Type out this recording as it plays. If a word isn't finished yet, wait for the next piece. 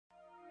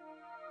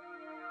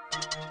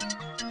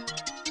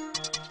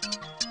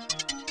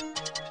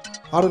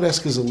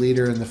Autodesk is a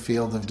leader in the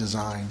field of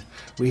design.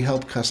 We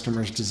help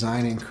customers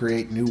design and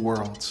create new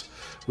worlds.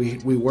 We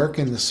work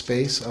in the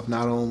space of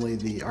not only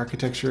the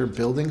architecture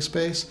building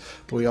space,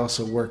 but we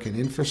also work in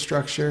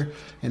infrastructure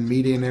and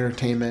media and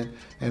entertainment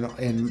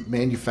and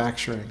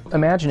manufacturing.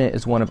 IMAGINiT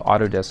is one of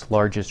Autodesk's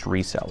largest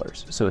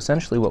resellers. So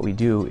essentially what we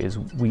do is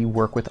we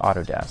work with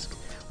Autodesk.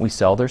 We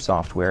sell their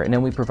software and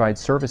then we provide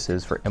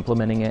services for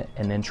implementing it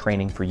and then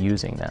training for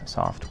using that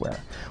software.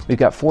 We've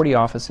got 40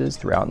 offices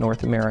throughout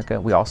North America.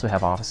 We also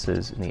have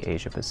offices in the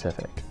Asia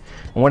Pacific.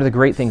 And one of the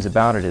great things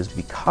about it is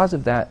because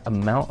of that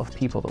amount of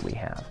people that we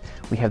have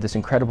this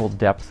incredible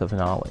depth of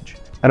knowledge.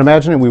 At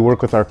IMAGINiT, we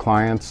work with our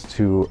clients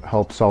to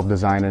help solve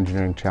design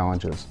engineering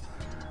challenges.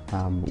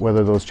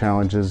 Whether those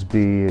challenges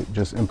be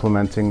just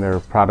implementing their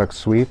product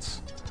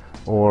suites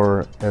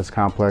or as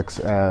complex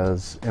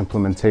as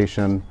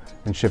implementation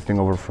and shifting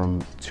over from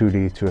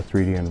 2D to a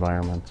 3D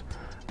environment.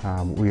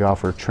 We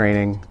offer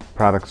training,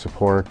 product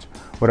support,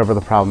 whatever the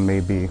problem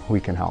may be,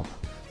 we can help.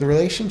 The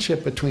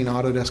relationship between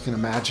Autodesk and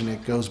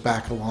IMAGINiT goes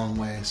back a long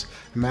ways.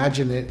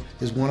 IMAGINiT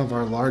is one of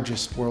our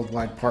largest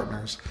worldwide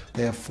partners.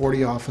 They have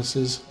 40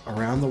 offices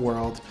around the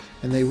world,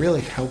 and they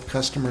really help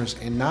customers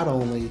in not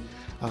only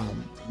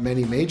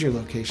many major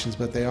locations,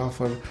 but they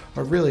offer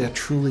really a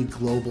truly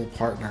global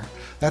partner.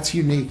 That's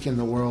unique in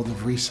the world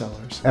of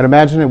resellers. At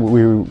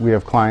IMAGINiT, we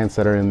have clients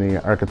that are in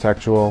the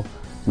architectural,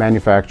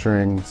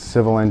 manufacturing,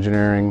 civil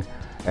engineering,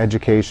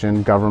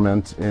 education,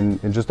 government, in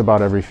just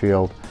about every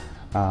field.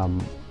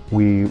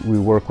 We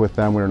work with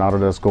them. We're an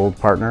Autodesk Gold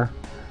partner,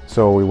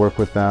 so we work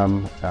with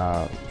them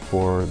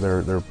for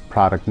their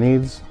product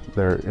needs,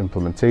 their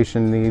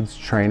implementation needs,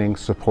 training,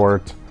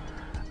 support,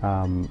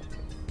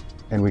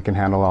 and we can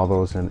handle all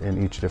those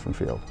in each different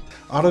field.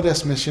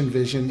 Autodesk's mission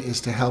vision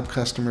is to help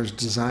customers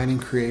design and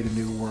create a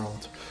new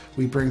world.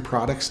 We bring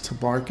products to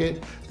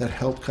market that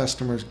help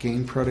customers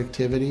gain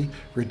productivity,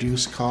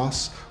 reduce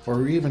costs,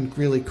 or even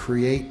really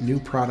create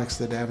new products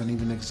that haven't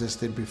even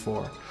existed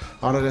before.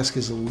 Autodesk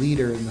is a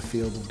leader in the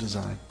field of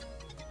design.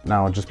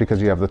 Now, just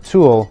because you have the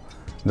tool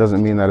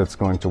doesn't mean that it's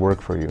going to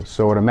work for you.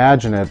 So at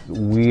IMAGINiT,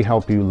 we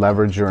help you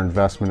leverage your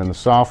investment in the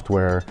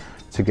software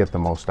to get the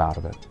most out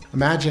of it.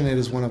 IMAGINiT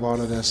is one of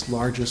Autodesk's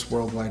largest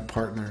worldwide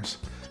partners.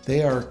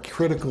 They are a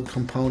critical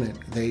component.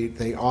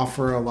 They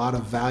offer a lot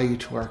of value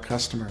to our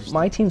customers.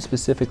 My team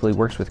specifically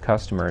works with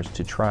customers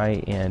to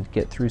try and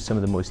get through some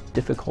of the most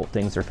difficult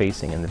things they're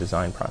facing in the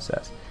design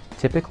process.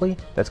 Typically,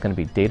 that's going to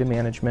be data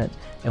management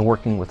and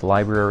working with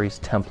libraries,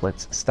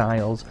 templates,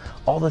 styles,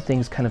 all the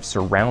things kind of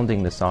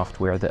surrounding the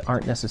software that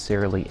aren't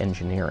necessarily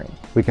engineering.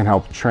 We can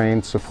help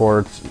train,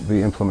 support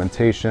the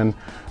implementation.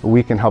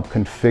 We can help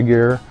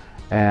configure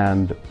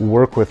and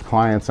work with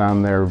clients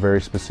on their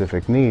very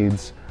specific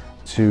needs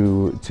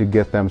to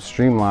get them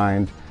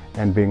streamlined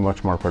and being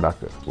much more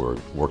productive. We're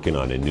working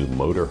on a new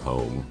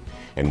motorhome,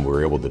 and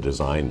we're able to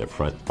design the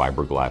front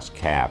fiberglass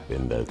cap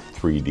in the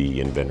 3D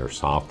Inventor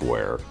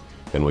software.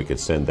 Then we could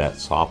send that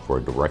software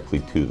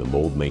directly to the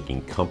mold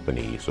making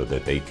company so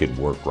that they could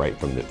work right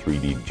from the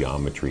 3D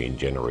geometry and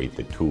generate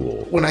the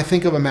tool. When I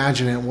think of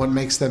IMAGINiT, what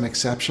makes them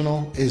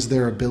exceptional is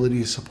their ability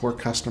to support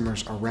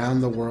customers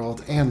around the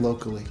world and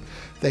locally.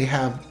 They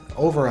have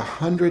over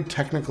 100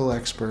 technical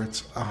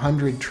experts,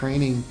 100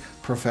 training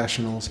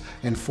professionals,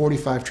 and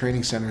 45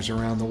 training centers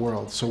around the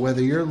world. So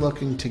whether you're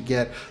looking to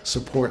get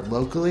support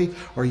locally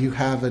or you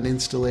have an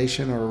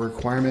installation or a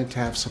requirement to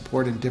have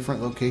support in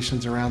different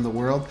locations around the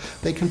world,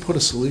 they can put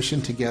a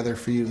solution together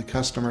for you, the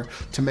customer,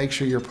 to make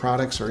sure your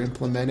products are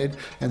implemented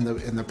and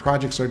the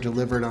projects are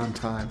delivered on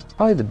time.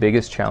 Probably the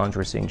biggest challenge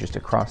we're seeing just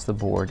across the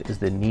board is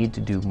the need to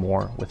do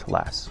more with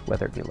less,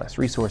 whether it be less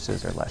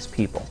resources or less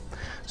people.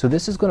 So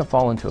this is going to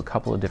fall into a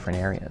couple of different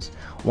areas.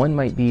 One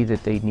might be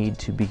that they need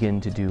to begin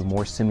to do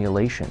more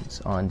simulations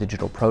on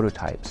digital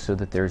prototypes so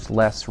that there's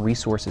less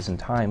resources and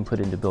time put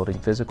into building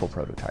physical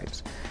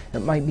prototypes. It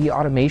might be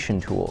automation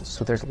tools,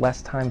 so there's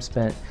less time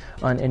spent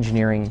on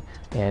engineering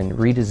and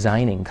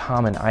redesigning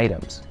common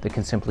items that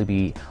can simply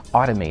be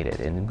automated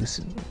and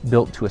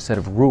built to a set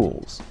of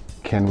rules.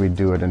 Can we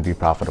do it and be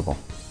profitable?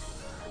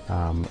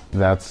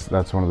 That's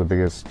one of the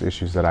biggest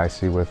issues that I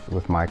see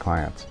with my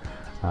clients.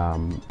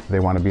 They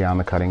want to be on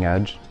the cutting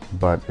edge,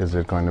 but is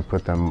it going to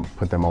put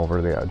them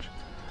over the edge?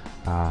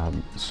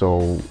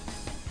 So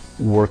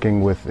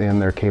working within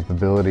their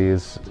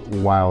capabilities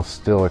while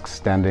still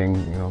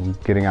extending,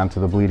 getting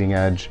onto the bleeding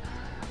edge,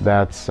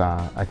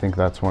 I think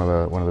that's one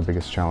of the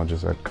biggest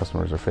challenges that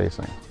customers are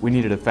facing. We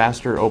needed a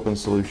faster, open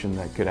solution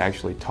that could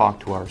actually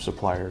talk to our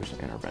suppliers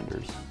and our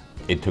vendors.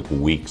 It took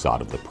weeks out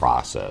of the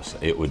process.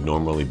 It would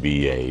normally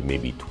be a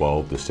maybe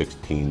 12 to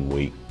 16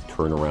 week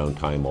turnaround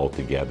time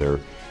altogether,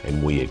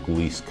 and we at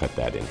least cut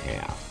that in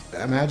half.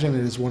 IMAGINiT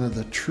is one of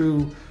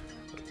the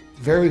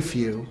very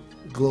few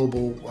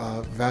global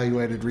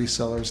value-added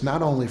resellers,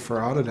 not only for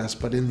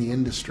Autodesk, but in the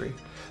industry.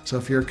 So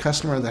if you're a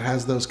customer that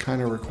has those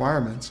kind of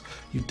requirements,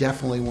 you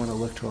definitely want to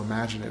look to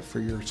IMAGINiT for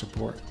your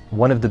support.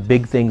 One of the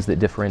big things that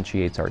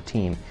differentiates our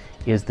team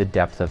is the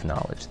depth of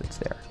knowledge that's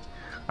there.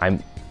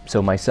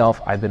 So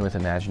myself, I've been with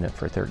IMAGINiT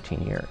for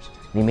 13 years.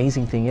 The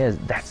amazing thing is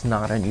that's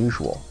not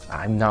unusual.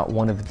 I'm not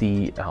one of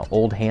the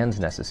old hands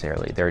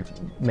necessarily. There are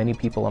many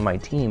people on my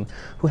team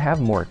who have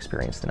more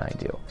experience than I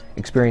do.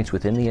 Experience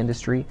within the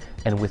industry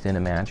and within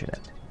IMAGINiT.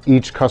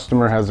 Each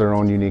customer has their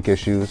own unique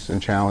issues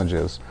and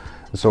challenges.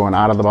 So an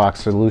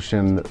out-of-the-box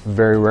solution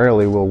very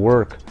rarely will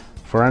work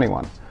for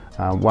anyone.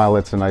 While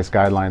it's a nice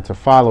guideline to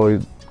follow,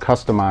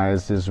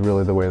 customized is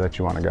really the way that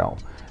you want to go.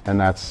 And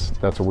that's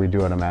what we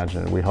do at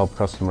IMAGINiT. We help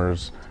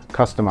customers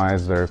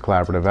customize their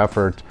collaborative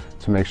effort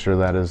to make sure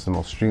that is the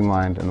most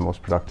streamlined and the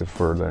most productive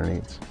for their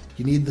needs.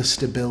 You need the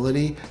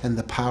stability and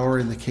the power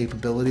and the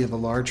capability of a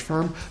large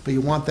firm, but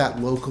you want that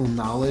local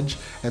knowledge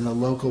and the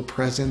local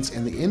presence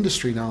and the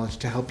industry knowledge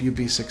to help you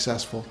be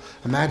successful.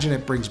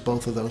 IMAGINiT brings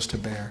both of those to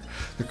bear.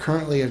 They're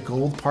currently a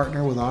gold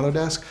partner with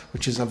Autodesk,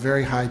 which is a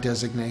very high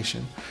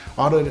designation.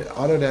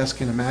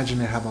 Autodesk and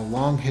IMAGINiT have a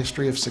long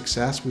history of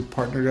success. We've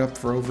partnered up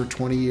for over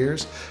 20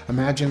 years.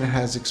 IMAGINiT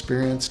has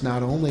experience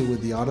not only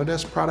with the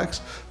Autodesk products,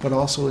 but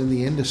also in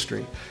the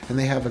industry. And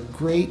they have a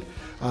great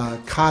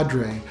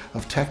cadre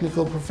of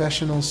technical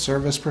professionals,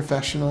 service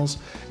professionals,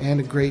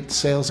 and a great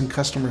sales and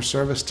customer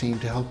service team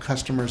to help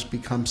customers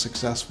become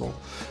successful.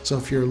 So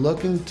if you're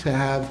looking to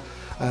have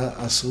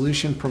a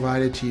solution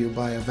provided to you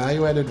by a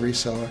value-added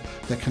reseller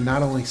that can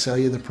not only sell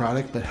you the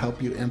product but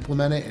help you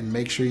implement it and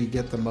make sure you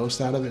get the most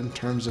out of it in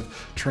terms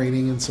of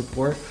training and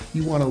support,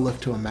 you want to look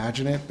to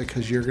IMAGINiT,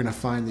 because you're going to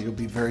find that you'll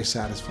be very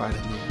satisfied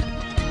in the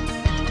end.